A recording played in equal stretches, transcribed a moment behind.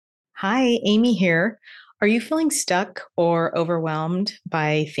Hi, Amy here. Are you feeling stuck or overwhelmed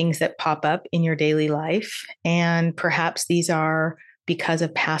by things that pop up in your daily life? And perhaps these are because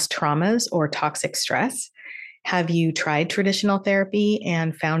of past traumas or toxic stress. Have you tried traditional therapy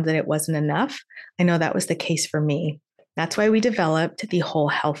and found that it wasn't enough? I know that was the case for me. That's why we developed the Whole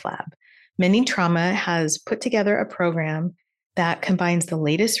Health Lab. Mending Trauma has put together a program that combines the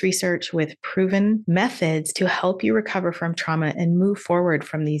latest research with proven methods to help you recover from trauma and move forward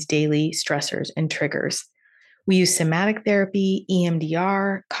from these daily stressors and triggers. We use somatic therapy,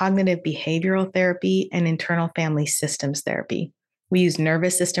 EMDR, cognitive behavioral therapy, and internal family systems therapy. We use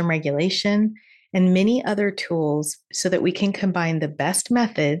nervous system regulation and many other tools so that we can combine the best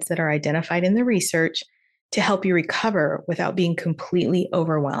methods that are identified in the research to help you recover without being completely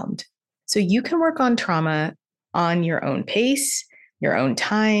overwhelmed. So you can work on trauma on your own pace, your own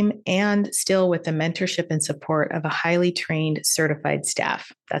time, and still with the mentorship and support of a highly trained certified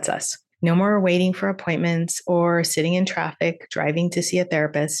staff. That's us. No more waiting for appointments or sitting in traffic, driving to see a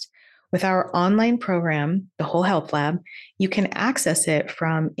therapist. With our online program, the Whole Health Lab, you can access it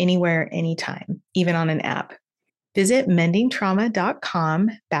from anywhere, anytime, even on an app. Visit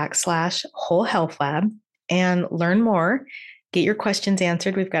mendingtrauma.com/Whole Health Lab and learn more. Get your questions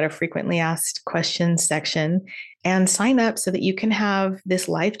answered. We've got a frequently asked questions section and sign up so that you can have this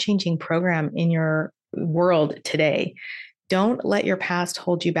life-changing program in your world today. Don't let your past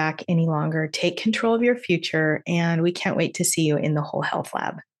hold you back any longer. Take control of your future, and we can't wait to see you in the Whole Health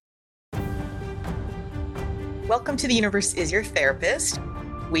Lab. Welcome to The Universe is Your Therapist.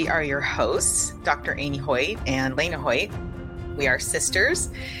 We are your hosts, Dr. Amy Hoyt and Lena Hoyt. We are sisters.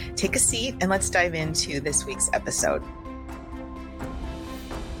 Take a seat and let's dive into this week's episode.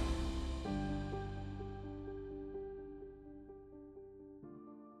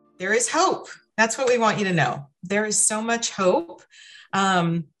 There is hope. That's what we want you to know. There is so much hope.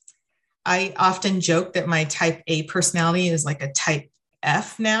 I often joke that my type A personality is like a type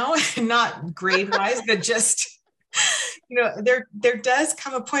F now, not grade wise, but just, there does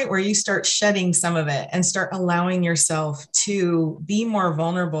come a point where you start shedding some of it and start allowing yourself to be more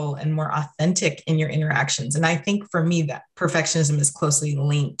vulnerable and more authentic in your interactions. And I think for me, that perfectionism is closely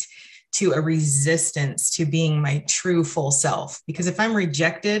linked to a resistance to being my true full self. Because if I'm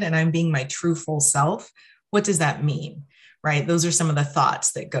rejected and I'm being my true full self, what does that mean? Right? Those are some of the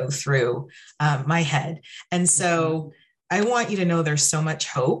thoughts that go through my head. And so I want you to know there's so much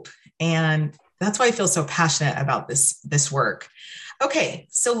hope. And that's why I feel so passionate about this work. Okay,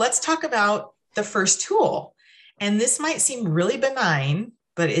 so let's talk about the first tool. And this might seem really benign,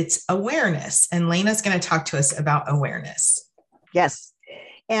 but it's awareness. And Lena's going to talk to us about awareness. Yes.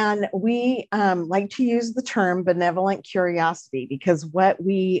 And we like to use the term benevolent curiosity because what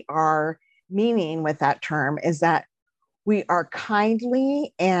we are meaning with that term is that we are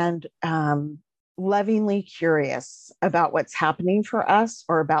kindly and lovingly curious about what's happening for us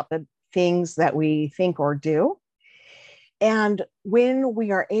or about the things that we think or do. And when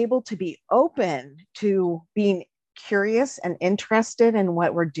we are able to be open to being curious and interested in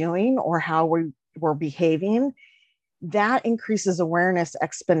what we're doing or how we're behaving, that increases awareness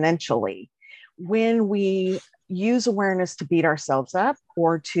exponentially. When we use awareness to beat ourselves up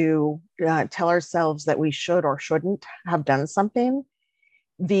or to tell ourselves that we should or shouldn't have done something,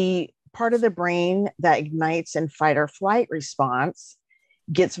 the part of the brain that ignites in fight or flight response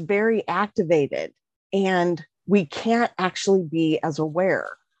gets very activated, and we can't actually be as aware.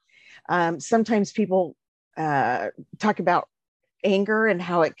 Sometimes people talk about anger and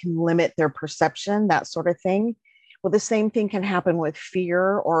how it can limit their perception, that sort of thing. Well, the same thing can happen with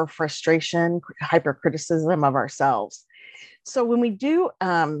fear or frustration, hypercriticism of ourselves. So when we do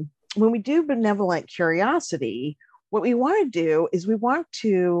benevolent curiosity, what we want to do is we want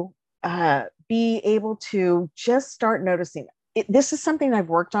to be able to just start noticing. This is something I've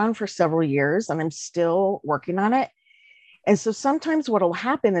worked on for several years, and I'm still working on it. And so sometimes what will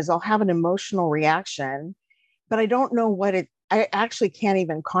happen is I'll have an emotional reaction, but I don't know I actually can't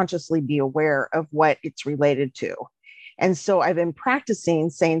even consciously be aware of what it's related to. And so I've been practicing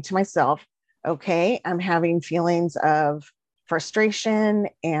saying to myself, okay, I'm having feelings of frustration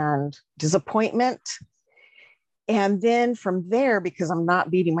and disappointment. And then from there, because I'm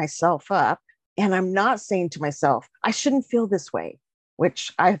not beating myself up and I'm not saying to myself, I shouldn't feel this way,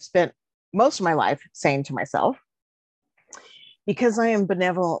 which I've spent most of my life saying to myself, because I am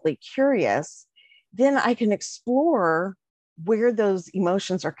benevolently curious, then I can explore where those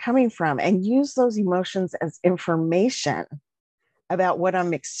emotions are coming from and use those emotions as information about what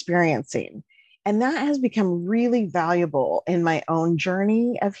I'm experiencing. And that has become really valuable in my own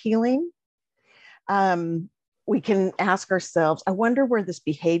journey of healing. we can ask ourselves, I wonder where this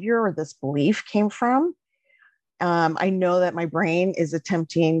behavior or this belief came from. I know that my brain is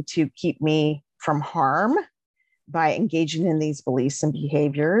attempting to keep me from harm by engaging in these beliefs and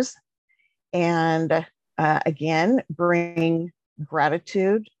behaviors. And again, bring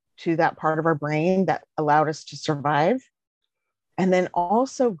gratitude to that part of our brain that allowed us to survive. And then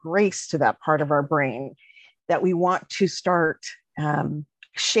also grace to that part of our brain that we want to start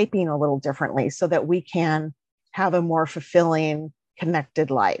shaping a little differently so that we can have a more fulfilling,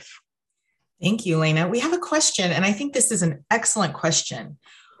 connected life. Thank you, Lena. We have a question, and I think this is an excellent question.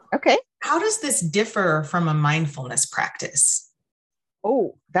 Okay. How does this differ from a mindfulness practice?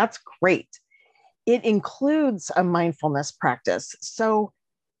 Oh, that's great. It includes a mindfulness practice. So,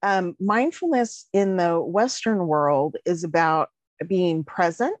 mindfulness in the Western world is about being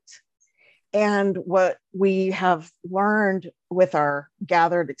present. And what we have learned with our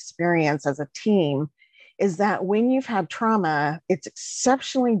gathered experience as a team is that when you've had trauma, it's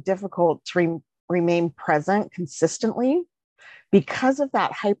exceptionally difficult to remain present consistently because of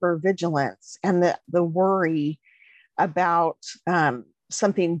that hypervigilance and the worry about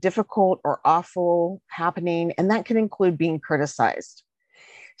something difficult or awful happening. And that can include being criticized.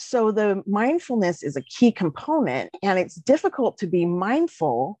 So the mindfulness is a key component, and it's difficult to be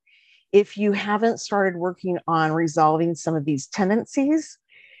mindful if you haven't started working on resolving some of these tendencies,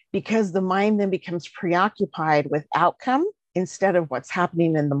 because the mind then becomes preoccupied with outcome instead of what's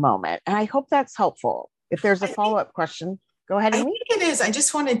happening in the moment. And I hope that's helpful. If there's a follow-up question, go ahead. I think it is. I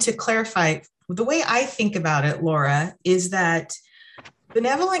just wanted to clarify the way I think about it, Laura, is that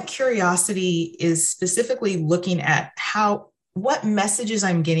benevolent curiosity is specifically looking at what messages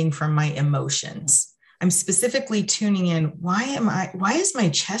I'm getting from my emotions. I'm specifically tuning in. Why is my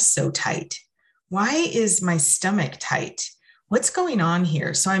chest so tight? Why is my stomach tight? What's going on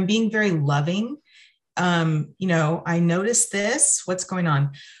here? So I'm being very loving. I noticed this. What's going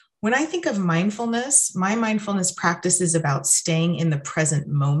on? When I think of mindfulness, my mindfulness practice is about staying in the present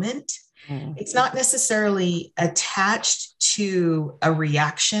moment. It's not necessarily attached to a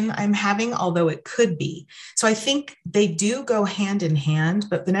reaction I'm having, although it could be. So I think they do go hand in hand,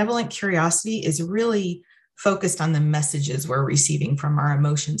 but benevolent curiosity is really focused on the messages we're receiving from our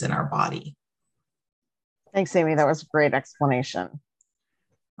emotions and our body. Thanks, Amy. That was a great explanation.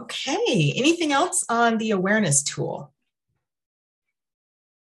 Okay. Anything else on the awareness tool?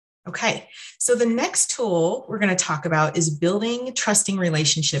 Okay, so the next tool we're going to talk about is building trusting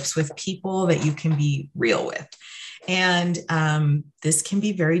relationships with people that you can be real with. And this can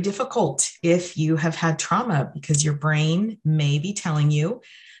be very difficult if you have had trauma, because your brain may be telling you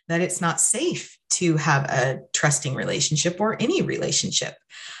that it's not safe to have a trusting relationship or any relationship.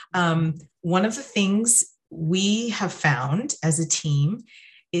 One of the things we have found as a team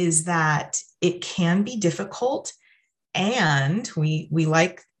is that it can be difficult, and we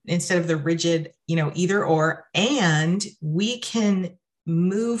like, instead of the rigid, either or, and we can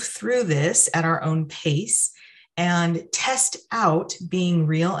move through this at our own pace and test out being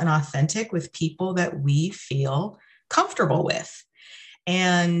real and authentic with people that we feel comfortable with.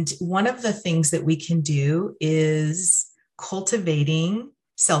 And one of the things that we can do is cultivating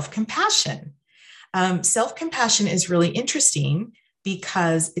self-compassion. Self-compassion is really interesting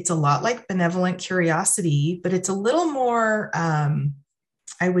because it's a lot like benevolent curiosity, but it's a little more,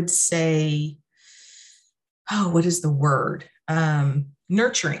 I would say, what is the word?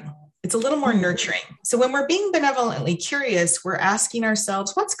 Nurturing. It's a little more nurturing. So when we're being benevolently curious, we're asking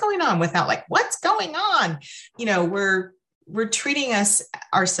ourselves, what's going on, without like, what's going on? We're treating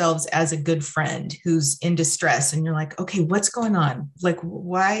ourselves as a good friend who's in distress. And you're like, okay, what's going on? Like,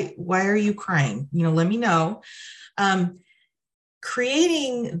 why are you crying? Let me know.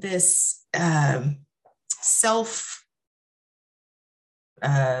 Creating this self,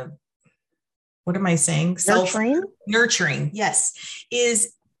 what am I saying? Nurturing, yes,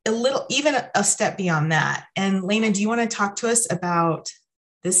 is a little, even a step beyond that. And Lena, do you want to talk to us about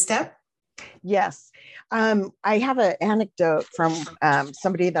this step? Yes. I have an anecdote from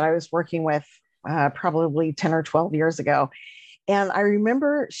somebody that I was working with probably 10 or 12 years ago. And I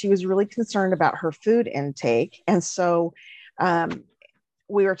remember she was really concerned about her food intake. And so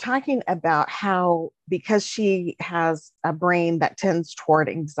we were talking about how, because she has a brain that tends toward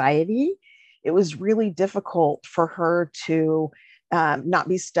anxiety, it was really difficult for her to not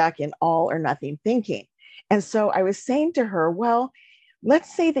be stuck in all or nothing thinking. And so I was saying to her, well,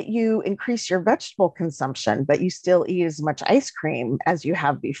 let's say that you increase your vegetable consumption, but you still eat as much ice cream as you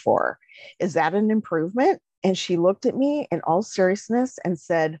have before. Is that an improvement? And she looked at me in all seriousness and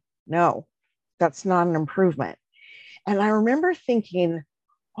said, no, that's not an improvement. And I remember thinking,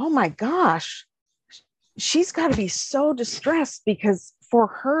 oh my gosh, she's got to be so distressed because for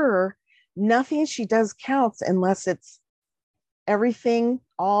her, nothing she does counts unless it's everything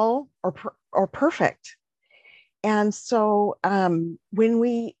all or perfect. And so when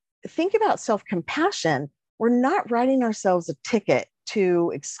we think about self-compassion, we're not writing ourselves a ticket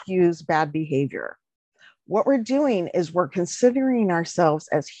to excuse bad behavior. What we're doing is we're considering ourselves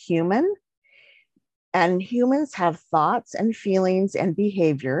as human, and humans have thoughts and feelings and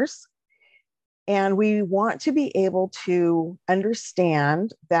behaviors. And we want to be able to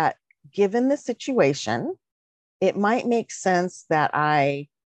understand that given the situation, it might make sense that I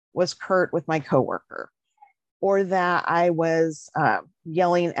was curt with my coworker, or that I was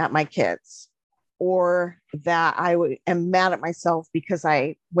yelling at my kids, or that I am mad at myself because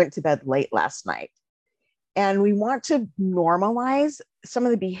I went to bed late last night. And we want to normalize some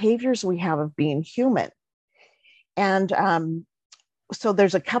of the behaviors we have of being human. And so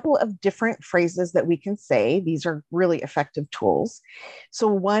there's a couple of different phrases that we can say. These are really effective tools. So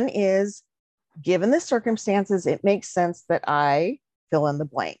one is, given the circumstances, it makes sense that I fill in the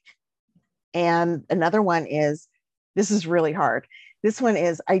blank. And another one is, this is really hard. This one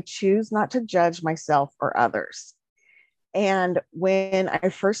is, I choose not to judge myself or others. And when I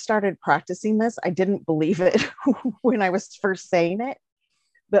first started practicing this, I didn't believe it when I was first saying it.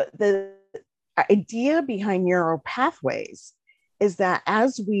 But the idea behind neural pathways is that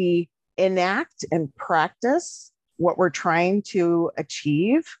as we enact and practice what we're trying to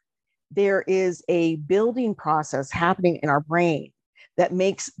achieve, there is a building process happening in our brain that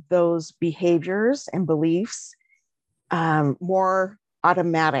makes those behaviors and beliefs more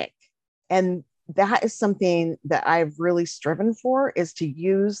automatic. And that is something that I've really striven for, is to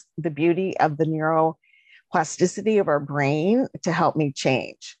use the beauty of the neuroplasticity of our brain to help me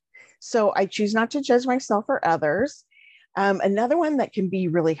change. So I choose not to judge myself or others. Another one that can be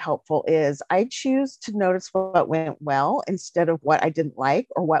really helpful is, I choose to notice what went well instead of what I didn't like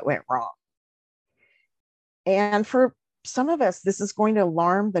or what went wrong. And for some of us, this is going to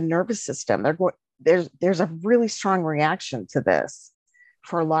alarm the nervous system. There's a really strong reaction to this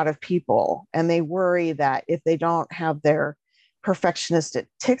for a lot of people. And they worry that if they don't have their perfectionistic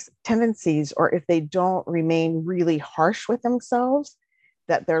tendencies, or if they don't remain really harsh with themselves,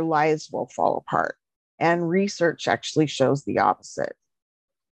 that their lives will fall apart. And research actually shows the opposite.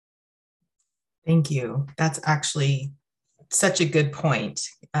 Thank you. That's actually such a good point.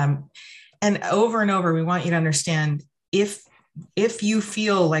 And over, we want you to understand, if you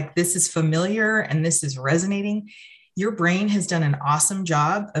feel like this is familiar and this is resonating, your brain has done an awesome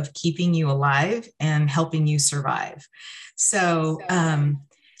job of keeping you alive and helping you survive. So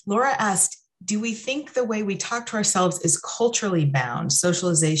Laura asked, do we think the way we talk to ourselves is culturally bound,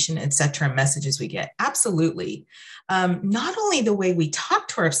 socialization, et cetera, messages we get? Absolutely. Not only the way we talk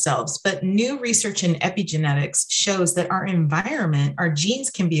to ourselves, but new research in epigenetics shows that our environment, our genes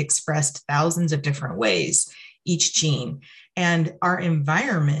can be expressed thousands of different ways, each gene. And our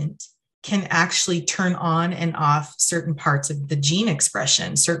environment can actually turn on and off certain parts of the gene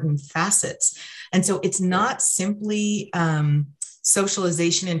expression, certain facets. And so it's not simply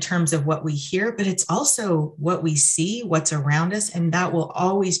socialization in terms of what we hear, but it's also what we see, what's around us. And that will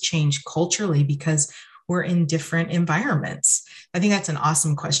always change culturally because we're in different environments. I think that's an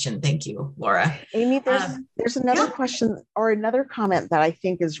awesome question. Thank you, Laura. Amy, there's another question or another comment that I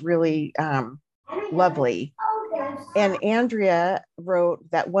think is really lovely. And Andrea wrote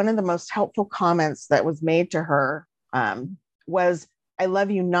that one of the most helpful comments that was made to her was, I love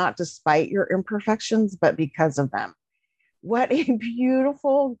you not despite your imperfections, but because of them. What a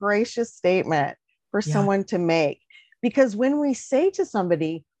beautiful, gracious statement for someone to make. Because when we say to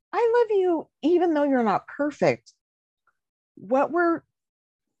somebody, I love you, even though you're not perfect, what we're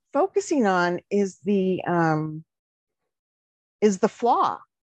focusing on is the flaw.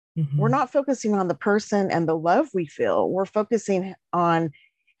 Mm-hmm. We're not focusing on the person and the love we feel. We're focusing on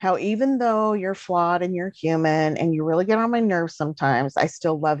how, even though you're flawed and you're human and you really get on my nerves sometimes, I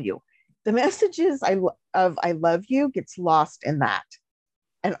still love you. The messages I love you gets lost in that.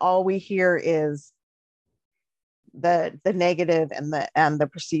 And all we hear is the negative and the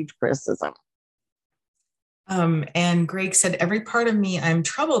perceived criticism. And Greg said, every part of me I'm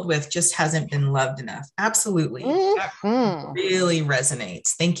troubled with just hasn't been loved enough. Absolutely. Mm-hmm. That really resonates.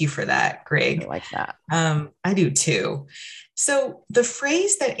 Thank you for that, Greg. I like that. I do too. So the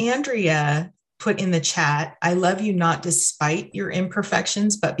phrase that Andrea put in the chat, I love you not despite your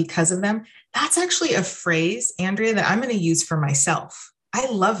imperfections, but because of them, that's actually a phrase, Andrea, that I'm going to use for myself. I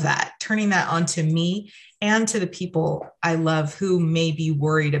love that, turning that onto me and to the people I love who may be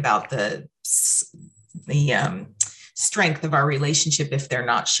worried about the strength of our relationship if they're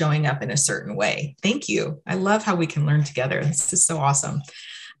not showing up in a certain way. Thank you. I love how we can learn together. This is so awesome.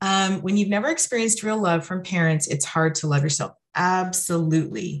 When you've never experienced real love from parents, it's hard to love yourself.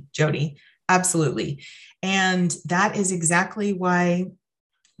 Absolutely, Jody. Absolutely. And that is exactly why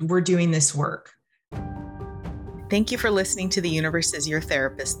we're doing this work. Thank you for listening to The Universe is Your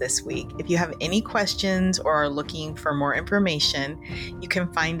Therapist this week. If you have any questions or are looking for more information, you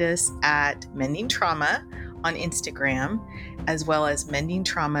can find us at Mending Trauma on Instagram, as well as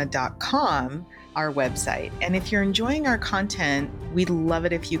mendingtrauma.com, our website. And if you're enjoying our content, we'd love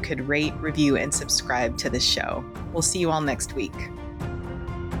it if you could rate, review, and subscribe to the show. We'll see you all next week.